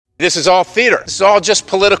This is all theater. This is all just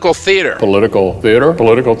political theater. Political theater.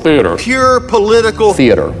 Political theater. Pure political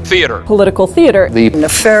theater. Theater. Political theater. The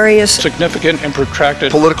nefarious, significant and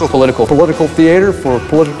protracted political theater for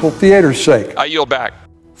political theater's sake. I yield back.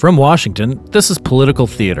 From Washington, this is Political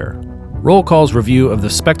Theater, Roll Call's review of the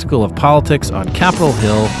spectacle of politics on Capitol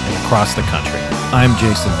Hill and across the country. I'm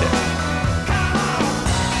Jason Dick.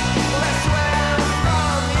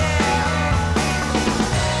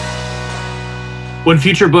 When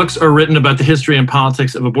future books are written about the history and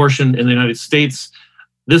politics of abortion in the United States,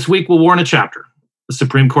 this week will warrant a chapter. The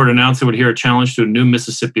Supreme Court announced it would hear a challenge to a new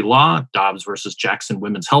Mississippi law, Dobbs versus Jackson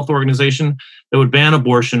Women's Health Organization, that would ban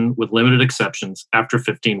abortion with limited exceptions after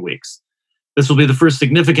 15 weeks. This will be the first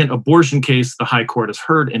significant abortion case the High Court has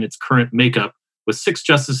heard in its current makeup, with 6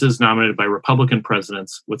 justices nominated by Republican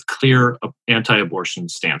presidents with clear anti-abortion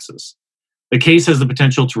stances. The case has the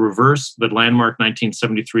potential to reverse the landmark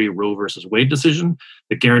 1973 Roe versus Wade decision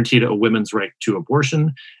that guaranteed a women's right to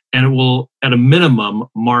abortion, and it will, at a minimum,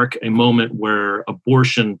 mark a moment where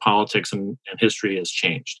abortion politics and history has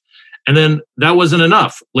changed. And then that wasn't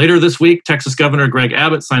enough. Later this week, Texas Governor Greg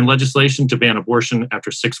Abbott signed legislation to ban abortion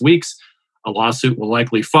after 6 weeks. A lawsuit will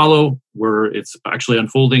likely follow, where it's actually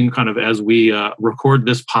unfolding kind of as we record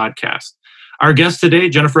this podcast. Our guest today,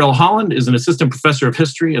 Jennifer L. Holland, is an assistant professor of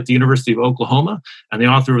history at the University of Oklahoma and the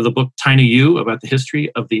author of the book Tiny U about the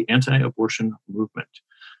history of the anti-abortion movement.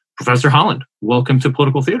 Professor Holland, welcome to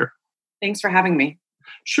Political Theater. Thanks for having me.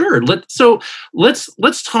 Sure.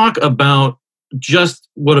 Let's talk about just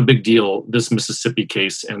what a big deal this Mississippi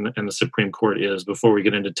case and the Supreme Court is before we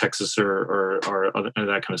get into Texas or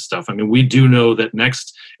that kind of stuff. I mean, we do know that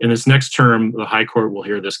in this next term, the High Court will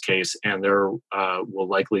hear this case, and there will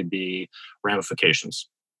likely be ramifications.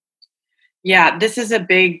 Yeah, this is a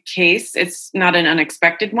big case. It's not an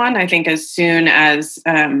unexpected one. I think as soon as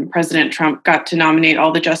President Trump got to nominate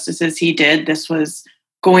all the justices he did, this was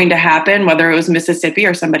going to happen, whether it was Mississippi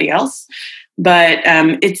or somebody else. But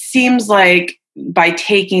it seems like by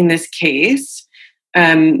taking this case,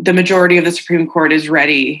 the majority of the Supreme Court is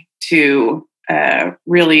ready to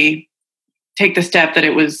really take the step that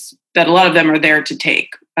a lot of them are there to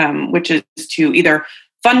take, which is to either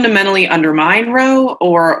fundamentally undermine Roe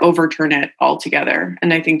or overturn it altogether.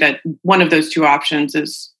 And I think that one of those two options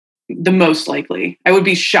is the most likely. I would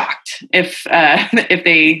be shocked if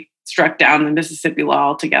they struck down the Mississippi law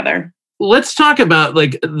altogether. Let's talk about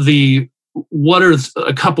what are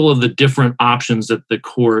a couple of the different options that the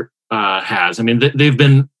court has. I mean, they've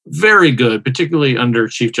been very good, particularly under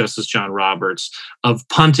Chief Justice John Roberts, of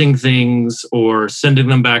punting things or sending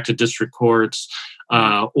them back to district courts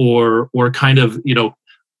or kind of,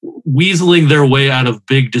 weaseling their way out of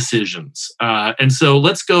big decisions. And so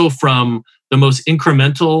let's go from the most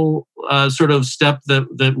incremental sort of step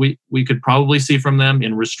that we could probably see from them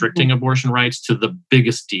in restricting abortion rights to the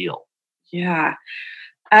biggest deal. Yeah.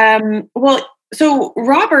 So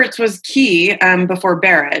Roberts was key before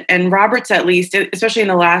Barrett, and Roberts, at least, especially in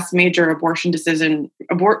the last major abortion decision,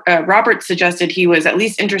 Roberts suggested he was at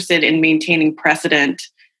least interested in maintaining precedent,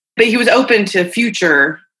 but he was open to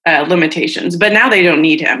future limitations. But now they don't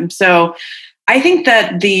need him. So I think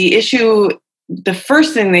that the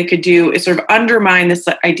first thing they could do is sort of undermine this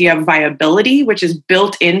idea of viability, which is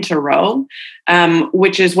built into Roe,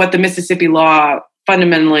 which is what the Mississippi law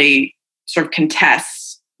fundamentally sort of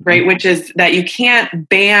contests, right? Which is that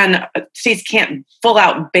states can't full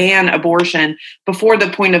out ban abortion before the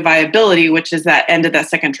point of viability, which is that end of that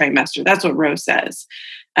second trimester. That's what Roe says.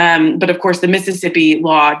 But of course, the Mississippi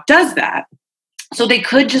law does that. So they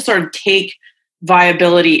could just sort of take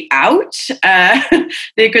viability out.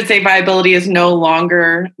 They could say viability is no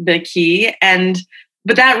longer the key.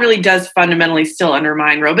 But that really does fundamentally still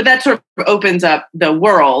undermine Roe. But that sort of opens up the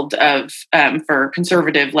world for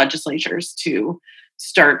conservative legislatures to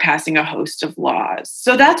start passing a host of laws.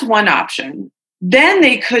 So that's one option. Then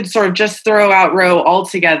they could sort of just throw out Roe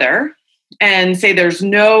altogether and say there's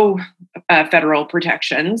no federal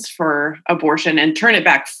protections for abortion and turn it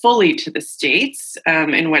back fully to the states,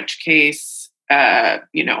 in which case,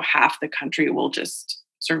 half the country will just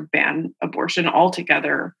sort of ban abortion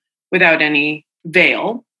altogether without any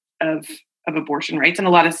veil of abortion rights. And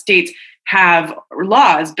a lot of states have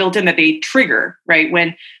laws built in that they trigger, right?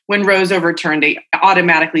 When Roe's overturned, they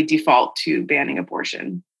automatically default to banning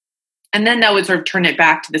abortion. And then that would sort of turn it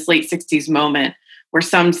back to this late 60s moment where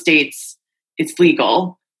some states it's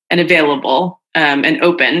legal and available and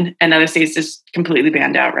open, and other states just completely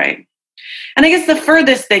banned outright. And I guess the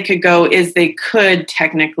furthest they could go is they could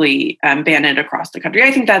technically ban it across the country.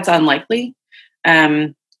 I think that's unlikely.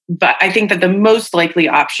 but I think that the most likely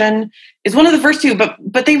option is one of the first two,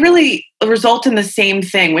 but they really result in the same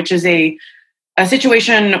thing, which is a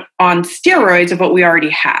situation on steroids of what we already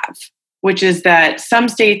have, which is that some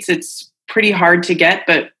states it's pretty hard to get,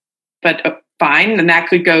 but fine, and that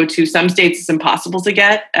could go to some states it's impossible to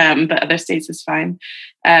get, but other states is fine.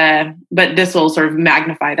 But this will sort of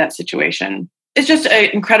magnify that situation. It's just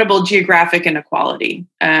an incredible geographic inequality,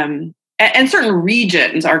 and certain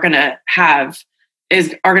regions are going to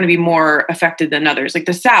be more affected than others. Like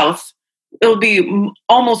the South, it'll be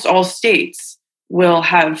almost all states will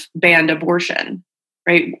have banned abortion,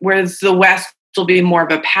 right? Whereas the West will be more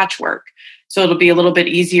of a patchwork. So it'll be a little bit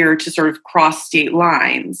easier to sort of cross state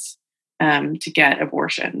lines to get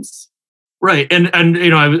abortions. Right. And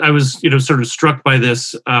I was, sort of struck by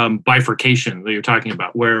this bifurcation that you're talking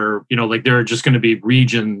about, where, like there are just going to be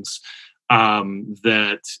regions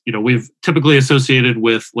that, we've typically associated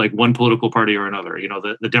with like one political party or another.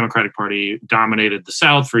 The Democratic Party dominated the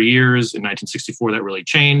South for years. In 1964, that really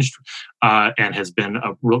changed and has been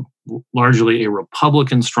largely a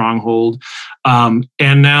Republican stronghold. And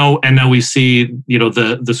now we see,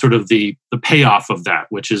 the sort of the payoff of that,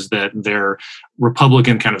 which is that their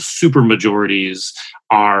Republican kind of super majorities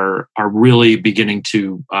are really beginning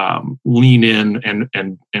to lean in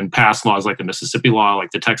and pass laws like the Mississippi law,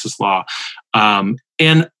 like the Texas law.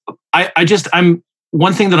 And I'm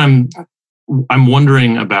one thing that I'm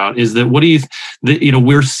wondering about is that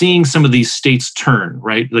we're seeing some of these states turn,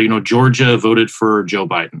 right? Georgia voted for Joe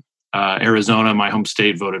Biden. Arizona, my home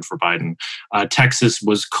state, voted for Biden. Texas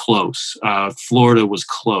was close. Florida was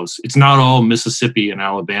close. It's not all Mississippi and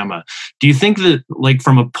Alabama. Do you think that, like,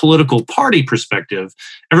 from a political party perspective,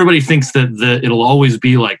 everybody thinks that it'll always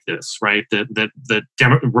be like this, right?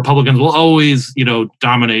 That Republicans will always,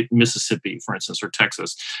 dominate Mississippi, for instance, or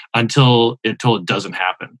Texas until it doesn't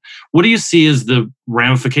happen. What do you see as the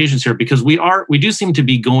ramifications here? Because we do seem to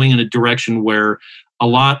be going in a direction where a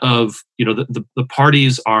lot of, the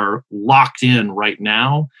parties are locked in right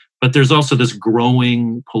now, but there's also this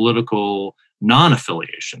growing political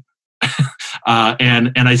non-affiliation.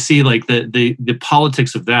 And I see like the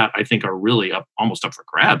politics of that, I think, are really almost up for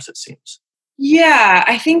grabs, it seems. Yeah,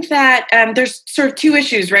 I think that there's sort of two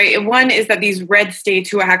issues, right? One is that these red states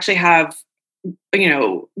who actually have,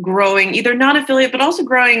 growing either non-affiliate, but also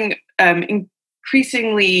growing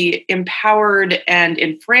increasingly empowered and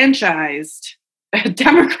enfranchised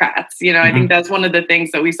Democrats. I think that's one of the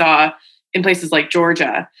things that we saw in places like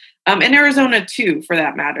Georgia, and Arizona too, for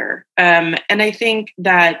that matter. And I think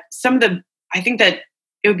that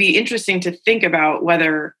it would be interesting to think about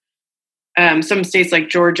whether some states like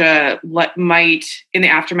Georgia might, in the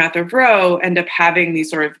aftermath of Roe, end up having these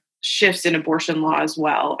sort of shifts in abortion law as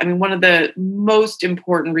well. I mean, one of the most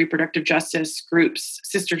important reproductive justice groups,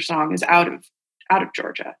 Sister Song, is out of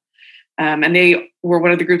Georgia. And they were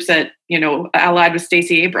one of the groups that, allied with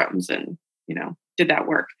Stacey Abrams and, did that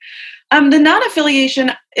work. The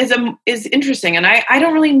non-affiliation is interesting. And I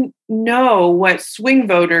don't really know what swing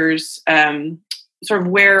voters, sort of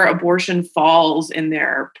where abortion falls in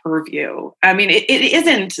their purview. I mean, it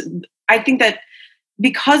isn't. I think that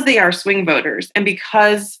because they are swing voters and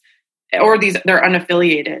they're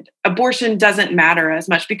unaffiliated, abortion doesn't matter as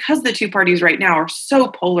much because the two parties right now are so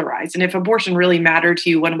polarized. And if abortion really mattered to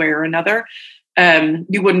you one way or another,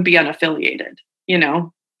 you wouldn't be unaffiliated,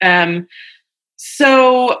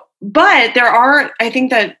 but I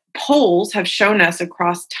think that polls have shown us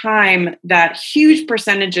across time that huge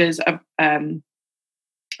percentages of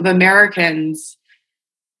Americans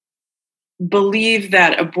believe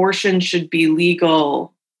that abortion should be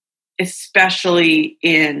legal, especially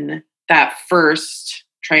in that first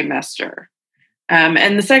trimester.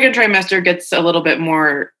 And the second trimester gets a little bit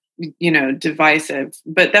more, divisive.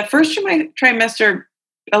 But that first trimester,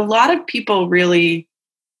 a lot of people really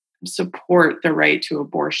support the right to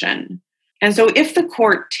abortion. And so if the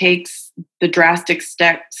court takes the drastic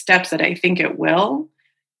steps that I think it will,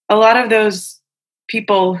 a lot of those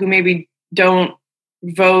people who maybe don't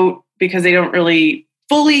vote because they don't really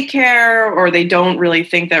fully care or they don't really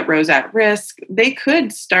think that Roe's at risk, they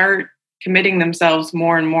could start committing themselves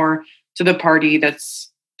more and more to the party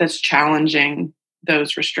that's challenging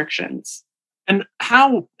those restrictions. And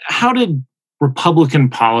how did Republican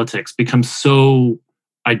politics become so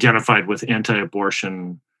identified with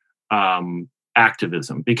anti-abortion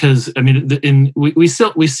activism? Because I mean, we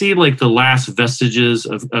see like the last vestiges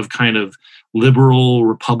of kind of liberal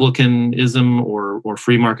republicanism or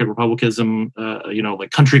free market republicanism,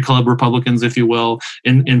 like country club Republicans, if you will,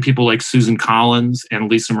 in people like Susan Collins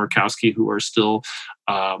and Lisa Murkowski, who are still,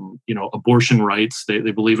 abortion rights.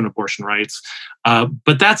 They believe in abortion rights,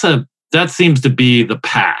 but that's a that seems to be the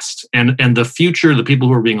past, and the future. The people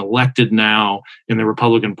who are being elected now in the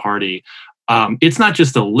Republican Party, it's not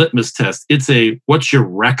just a litmus test; it's a what's your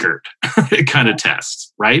record kind of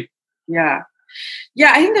test, right? Yeah.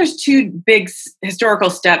 Yeah, I think there's two big historical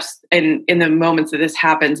steps in the moments that this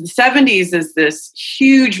happens. The 70s is this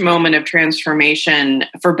huge moment of transformation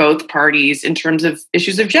for both parties in terms of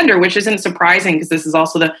issues of gender, which isn't surprising because this is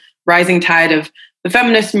also the rising tide of the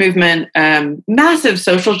feminist movement, massive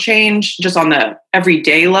social change just on the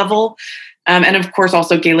everyday level, and of course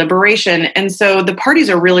also gay liberation. And so the parties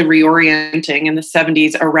are really reorienting in the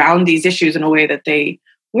 70s around these issues in a way that they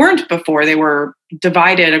weren't before. They were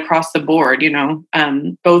divided across the board.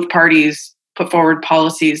 Both parties put forward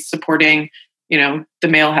policies supporting, the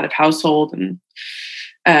male head of household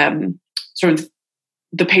and sort of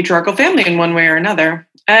the patriarchal family in one way or another.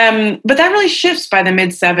 But that really shifts by the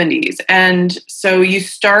mid 70s. And so you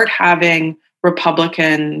start having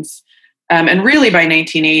Republicans, and really by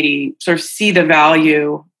 1980, sort of see the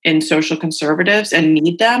value in social conservatives and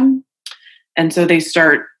need them. And so they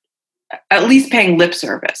start at least paying lip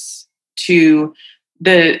service to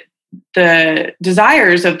the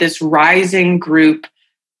desires of this rising group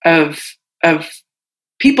of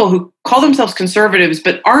people who call themselves conservatives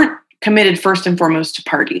but aren't committed first and foremost to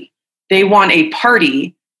party. They want a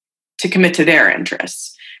party to commit to their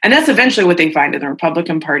interests. And that's eventually what they find in the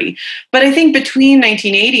Republican Party. But I think between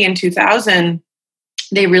 1980 and 2000,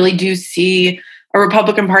 they really do see a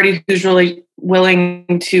Republican Party who's really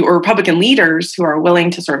willing to, or Republican leaders who are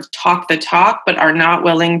willing to sort of talk the talk, but are not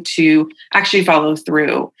willing to actually follow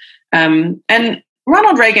through. And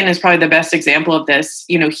Ronald Reagan is probably the best example of this.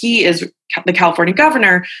 He is the California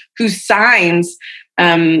governor who signs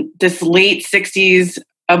this late 60s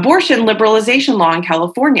abortion liberalization law in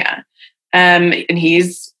California. And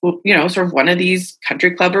he's, sort of one of these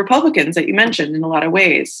country club Republicans that you mentioned in a lot of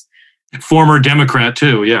ways. Former Democrat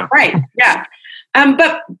too, yeah. Right, yeah.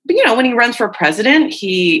 But when he runs for president,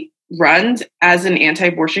 he runs as an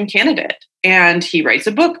anti-abortion candidate, and he writes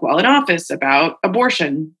a book while in office about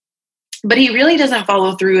abortion. But he really doesn't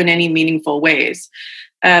follow through in any meaningful ways.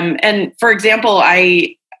 And for example,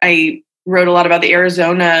 I wrote a lot about the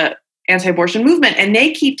Arizona anti-abortion movement, and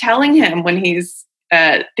they keep telling him when he's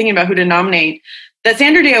thinking about who to nominate that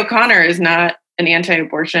Sandra Day O'Connor is not an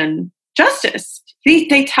anti-abortion justice.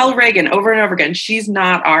 They tell Reagan over and over again, she's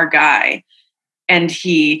not our guy. And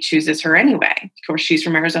he chooses her anyway. Of course, she's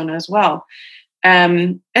from Arizona as well.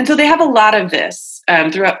 And so they have a lot of this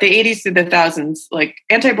throughout the 80s through the thousands. Like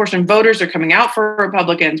anti-abortion voters are coming out for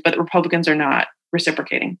Republicans, but the Republicans are not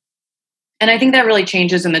reciprocating. And I think that really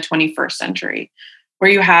changes in the 21st century,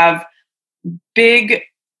 where you have big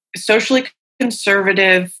socially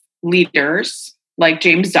conservative leaders like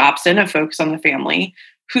James Dobson of Focus on the Family,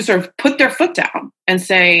 who sort of put their foot down and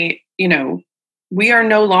say, we are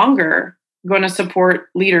no longer going to support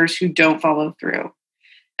leaders who don't follow through.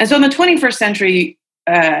 And so in the 21st century,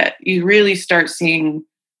 you really start seeing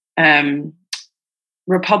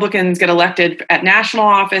Republicans get elected at national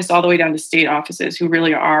office all the way down to state offices who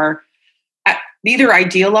really are either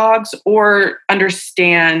ideologues or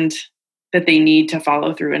understand that they need to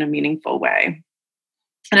follow through in a meaningful way.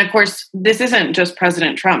 And of course, this isn't just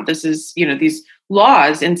President Trump. This is, these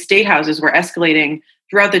laws in state houses were escalating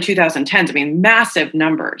throughout the 2010s. I mean, massive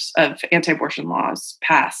numbers of anti-abortion laws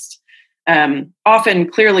passed, often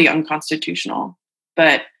clearly unconstitutional.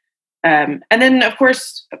 But and then, of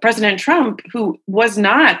course, President Trump, who was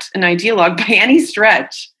not an ideologue by any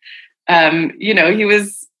stretch, he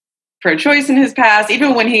was pro-choice in his past.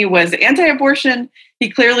 Even when he was anti-abortion, he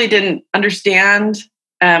clearly didn't understand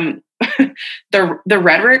the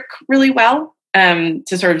rhetoric really well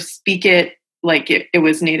to sort of speak it like it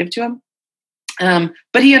was native to him.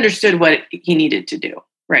 But he understood what he needed to do,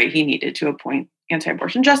 right? He needed to appoint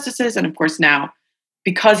anti-abortion justices. And of course now,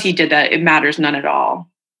 because he did that, it matters none at all.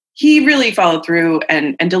 He really followed through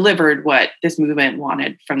and delivered what this movement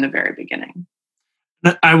wanted from the very beginning.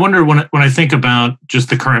 I wonder when I think about just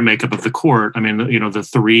the current makeup of the court, I mean, the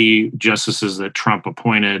three justices that Trump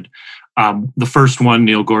appointed, the first one,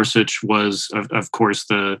 Neil Gorsuch, was, of course,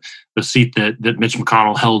 the seat that Mitch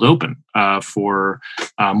McConnell held open for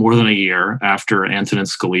more than a year after Antonin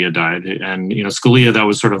Scalia died. And, Scalia, that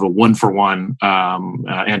was sort of a one-for-one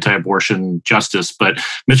anti-abortion justice. But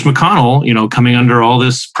Mitch McConnell, coming under all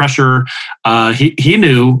this pressure, he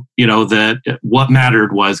knew, that what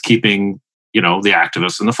mattered was keeping the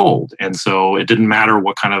activists in the fold. And so it didn't matter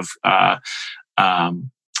what kind of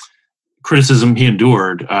criticism he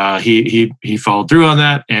endured. He followed through on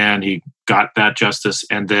that, and he got that justice.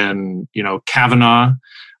 And then, Kavanaugh,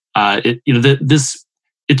 it's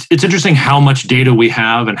it's interesting how much data we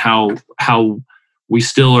have and how we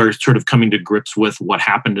still are sort of coming to grips with what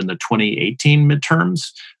happened in the 2018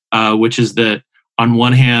 midterms, which is that on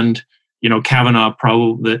one hand, Kavanaugh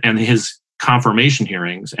probably and his confirmation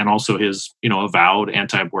hearings and also his avowed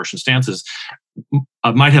anti-abortion stances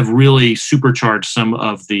might have really supercharged some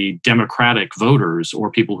of the Democratic voters or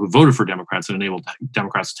people who voted for Democrats and enabled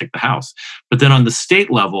Democrats to take the House. But then on the state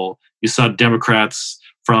level, you saw Democrats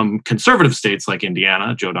from conservative states like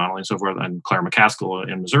Indiana, Joe Donnelly and so forth, and Claire McCaskill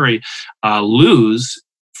in Missouri, lose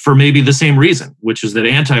for maybe the same reason, which is that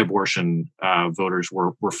anti-abortion voters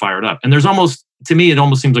were fired up. And there's almost, to me, it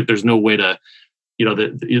almost seems like there's no way to,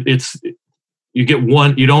 you get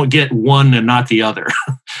one, you don't get one and not the other.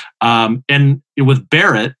 And with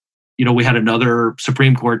Barrett, we had another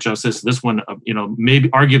Supreme Court justice, this one, maybe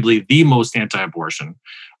arguably the most anti-abortion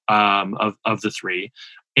of the three.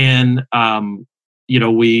 And,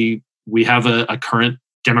 we have a current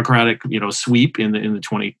Democratic, sweep in the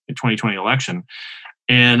 2020 election.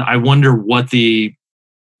 And I wonder what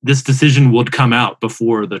this decision would come out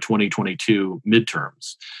before the 2022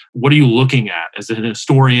 midterms. What are you looking at as a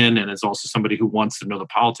historian and as also somebody who wants to know the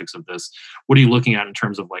politics of this? What are you looking at in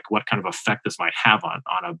terms of like what kind of effect this might have on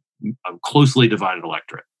a closely divided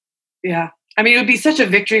electorate? Yeah. I mean, it would be such a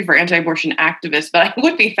victory for anti-abortion activists, but I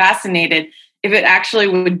would be fascinated if it actually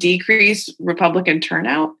would decrease Republican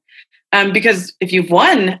turnout. Because if you've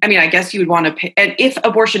won, I mean, I guess you would want to pay. And if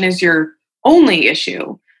abortion is your only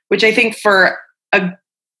issue, which I think for a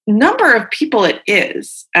number of people it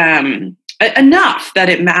is, enough that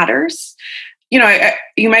it matters, you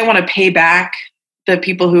might want to pay back the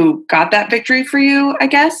people who got that victory for you, I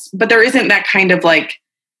guess. But there isn't that kind of like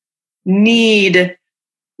need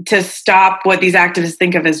to stop what these activists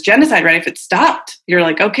think of as genocide, right? If it stopped, you're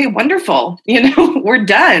like, okay, wonderful, we're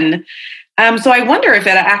done. So I wonder if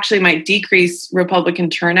it actually might decrease Republican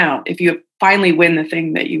turnout if you finally win the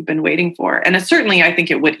thing that you've been waiting for. And certainly, I think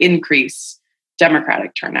it would increase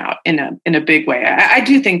Democratic turnout in a big way. I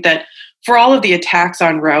do think that for all of the attacks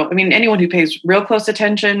on Roe, I mean, anyone who pays real close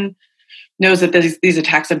attention knows that these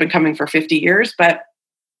attacks have been coming for 50 years,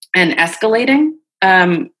 and escalating.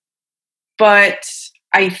 But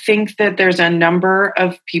I think that there's a number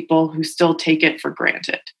of people who still take it for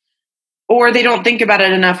granted, or they don't think about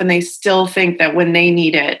it enough and they still think that when they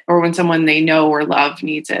need it or when someone they know or love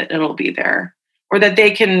needs it, it'll be there, or that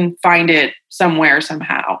they can find it somewhere,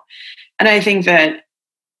 somehow. And I think that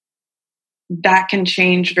can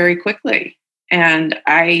change very quickly. And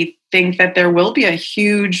I think that there will be a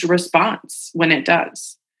huge response when it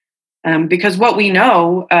does. Because what we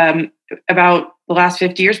know about the last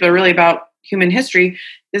 50 years, but really about human history,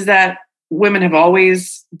 is that women have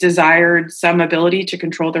always desired some ability to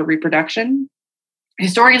control their reproduction.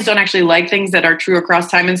 Historians don't actually like things that are true across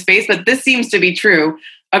time and space, but this seems to be true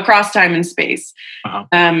across time and space. Uh-huh.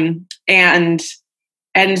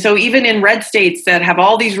 And so even in red states that have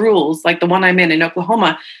all these rules, like the one I'm in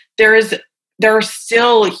Oklahoma, there are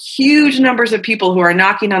still huge numbers of people who are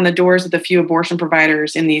knocking on the doors of the few abortion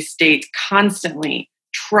providers in these states, constantly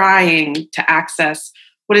trying to access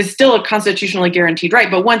what is still a constitutionally guaranteed right.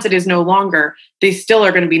 But once it is no longer, they still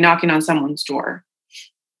are going to be knocking on someone's door.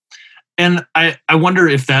 And I wonder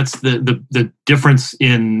if that's the difference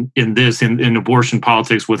in abortion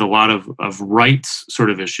politics with a lot of rights sort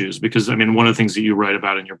of issues. Because, I mean, one of the things that you write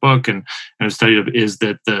about in your book and I've studied is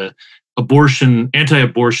that the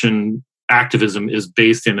anti-abortion activism is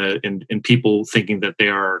based in people thinking that they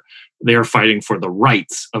are fighting for the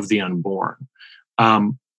rights of the unborn.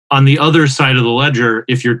 On the other side of the ledger,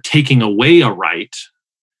 if you're taking away a right,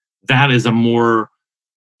 that is a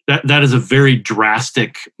very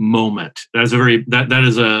drastic moment. That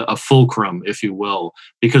is a fulcrum, if you will,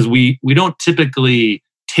 because we don't typically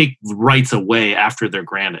take rights away after they're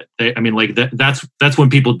granted. That's when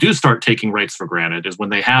people do start taking rights for granted, is when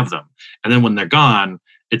they have them, and then when they're gone,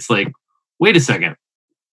 it's like, wait a second,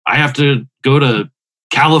 I have to go to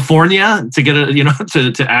California to get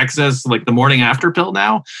to access like the morning after pill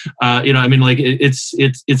now.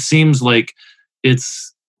 It seems like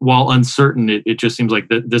it's, while uncertain, it just seems like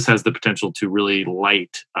this has the potential to really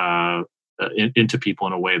light into people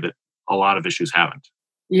in a way that a lot of issues haven't.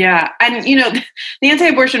 Yeah. And, the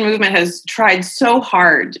anti-abortion movement has tried so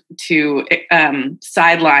hard to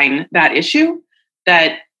sideline that issue,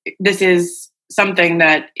 that this is something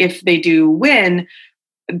that if they do win,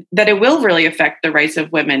 that it will really affect the rights of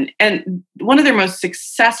women. And one of their most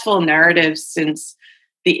successful narratives since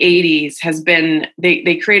the 80s has been,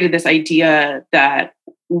 they created this idea that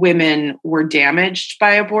women were damaged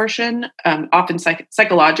by abortion, often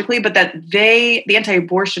psychologically, but that the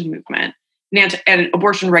anti-abortion movement and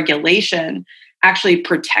abortion regulation actually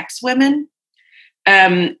protects women.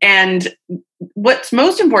 And what's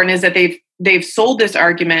most important is that they've sold this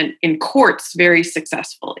argument in courts very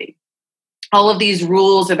successfully. All of these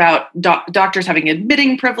rules about doctors having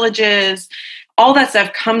admitting privileges, all that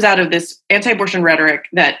stuff comes out of this anti-abortion rhetoric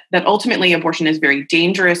that ultimately abortion is very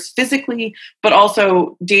dangerous physically, but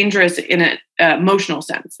also dangerous in an emotional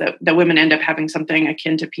sense, that women end up having something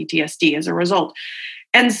akin to PTSD as a result.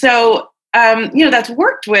 And so, that's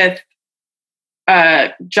worked with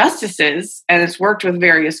justices, and it's worked with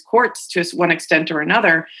various courts to one extent or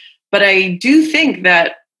another. But I do think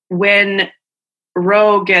that when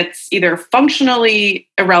Roe gets either functionally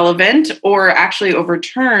irrelevant or actually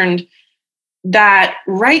overturned, that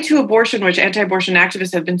right to abortion, which anti-abortion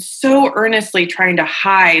activists have been so earnestly trying to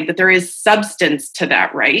hide, that there is substance to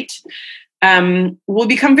that right, will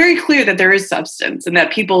become very clear that there is substance and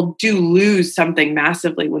that people do lose something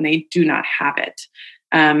massively when they do not have it.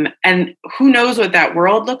 And who knows what that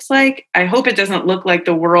world looks like? I hope it doesn't look like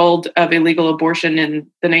the world of illegal abortion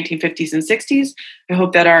in the 1950s and 60s. I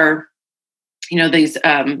hope that our,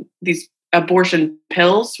 these abortion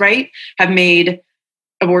pills, right, have made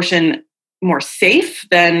abortion more safe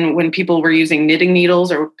than when people were using knitting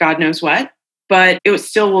needles or God knows what. But it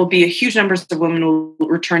still will be a huge numbers of women will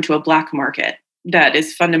return to a black market that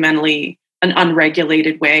is fundamentally an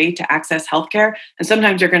unregulated way to access healthcare. And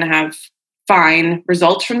sometimes you're going to have fine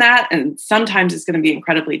results from that, and sometimes it's going to be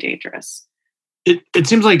incredibly dangerous. It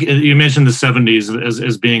seems like you mentioned the 70s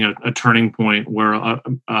as being a turning point where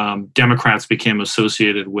Democrats became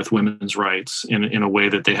associated with women's rights in a way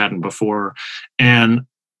that they hadn't before, and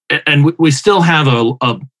we still have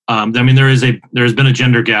there has been a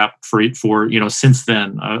gender gap for since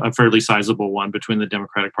then, a fairly sizable one between the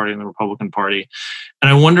Democratic Party and the Republican Party, and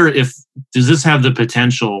I wonder does this have the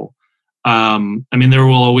potential? There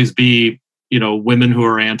will always be women who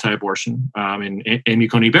are anti-abortion. Amy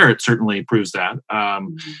Coney Barrett certainly proves that.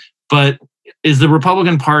 But is the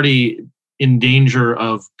Republican Party in danger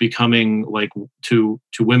of becoming like to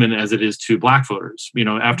women as it is to black voters?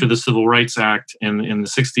 After the Civil Rights Act in the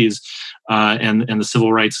 60s and the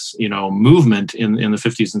Civil Rights movement in the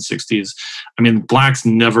 50s and 60s, blacks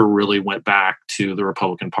never really went back to the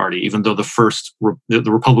Republican Party, even though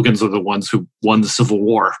the Republicans are the ones who won the Civil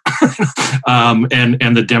War,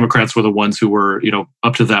 and the Democrats were the ones who were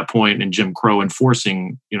up to that point in Jim Crow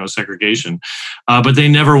enforcing segregation, but they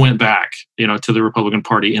never went back to the Republican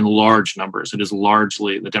Party in large numbers. It is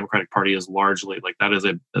largely the Democratic Party is largely like that is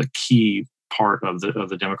a key part of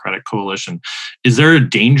the Democratic coalition. Is there a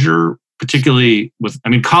danger, particularly with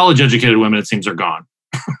college educated women? It seems are gone.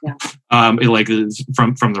 Yeah.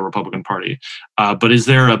 From the Republican Party, but is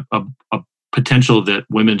there a potential that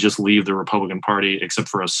women just leave the Republican Party, except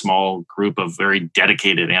for a small group of very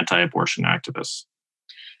dedicated anti-abortion activists?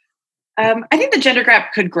 I think the gender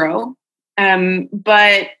gap could grow,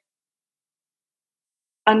 but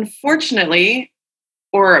unfortunately,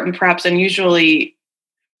 or perhaps unusually,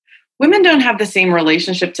 women don't have the same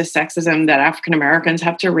relationship to sexism that African Americans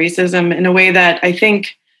have to racism, in a way that I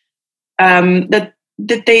think that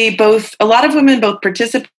a lot of women both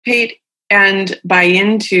participate and buy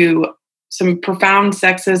into some profound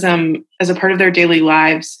sexism as a part of their daily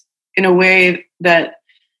lives in a way that,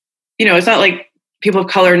 it's not like people of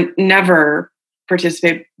color never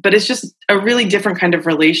participate, but it's just a really different kind of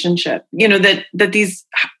relationship, that these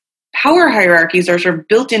power hierarchies are sort of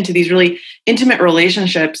built into these really intimate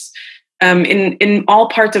relationships in all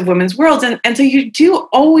parts of women's worlds. And so you do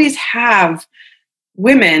always have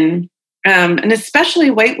women, and especially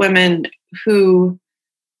white women, who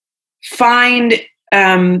find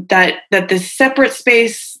that this separate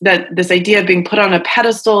space, that this idea of being put on a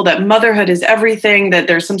pedestal, that motherhood is everything, that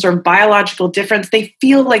there's some sort of biological difference, they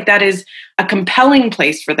feel like that is a compelling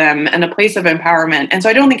place for them and a place of empowerment. And so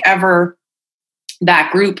I don't think ever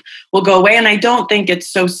that group will go away. And I don't think it's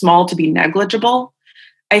so small to be negligible.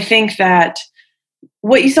 I think that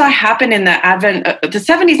what you saw happen in the advent of the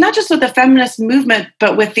 70s, not just with the feminist movement,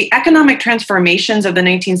 but with the economic transformations of the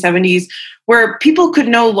 1970s, where people could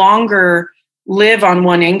no longer live on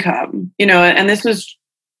one income, and this was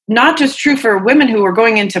not just true for women who were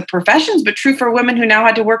going into professions, but true for women who now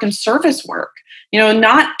had to work in service work,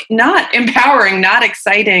 not empowering, not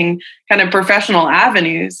exciting kind of professional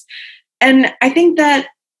avenues. And I think that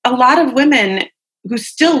a lot of women who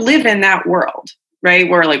still live in that world, right,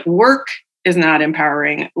 where like work is not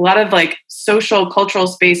empowering, a lot of like social, cultural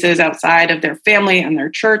spaces outside of their family and their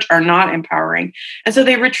church are not empowering. And so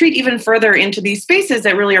they retreat even further into these spaces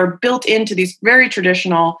that really are built into these very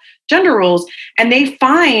traditional gender roles. And they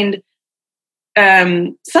find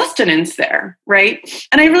sustenance there, right?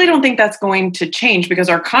 And I really don't think that's going to change because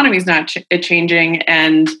our economy is not changing,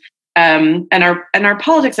 and our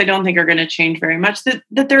politics, I don't think, are going to change very much.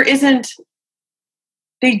 That there isn't.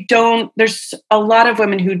 There's a lot of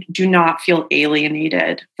women who do not feel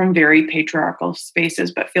alienated from very patriarchal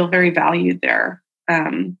spaces, but feel very valued there.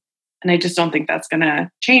 And I just don't think that's going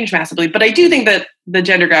to change massively. But I do think that the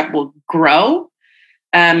gender gap will grow.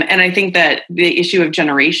 And I think that the issue of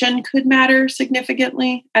generation could matter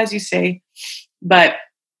significantly, as you say. But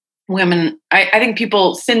women, I think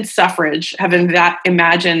people since suffrage have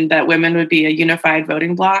imagined that women would be a unified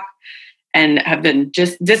voting bloc, and have been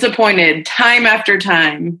just disappointed time after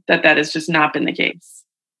time that has just not been the case.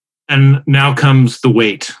 And now comes the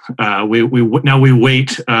wait. We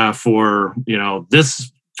wait for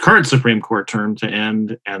this current Supreme Court term to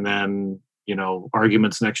end, and then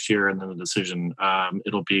arguments next year, and then the decision.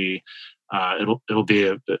 It'll be at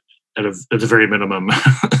the very minimum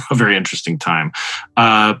a very interesting time.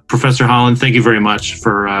 Professor Holland, thank you very much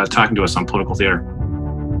for talking to us on Political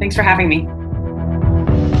Theater. Thanks for having me.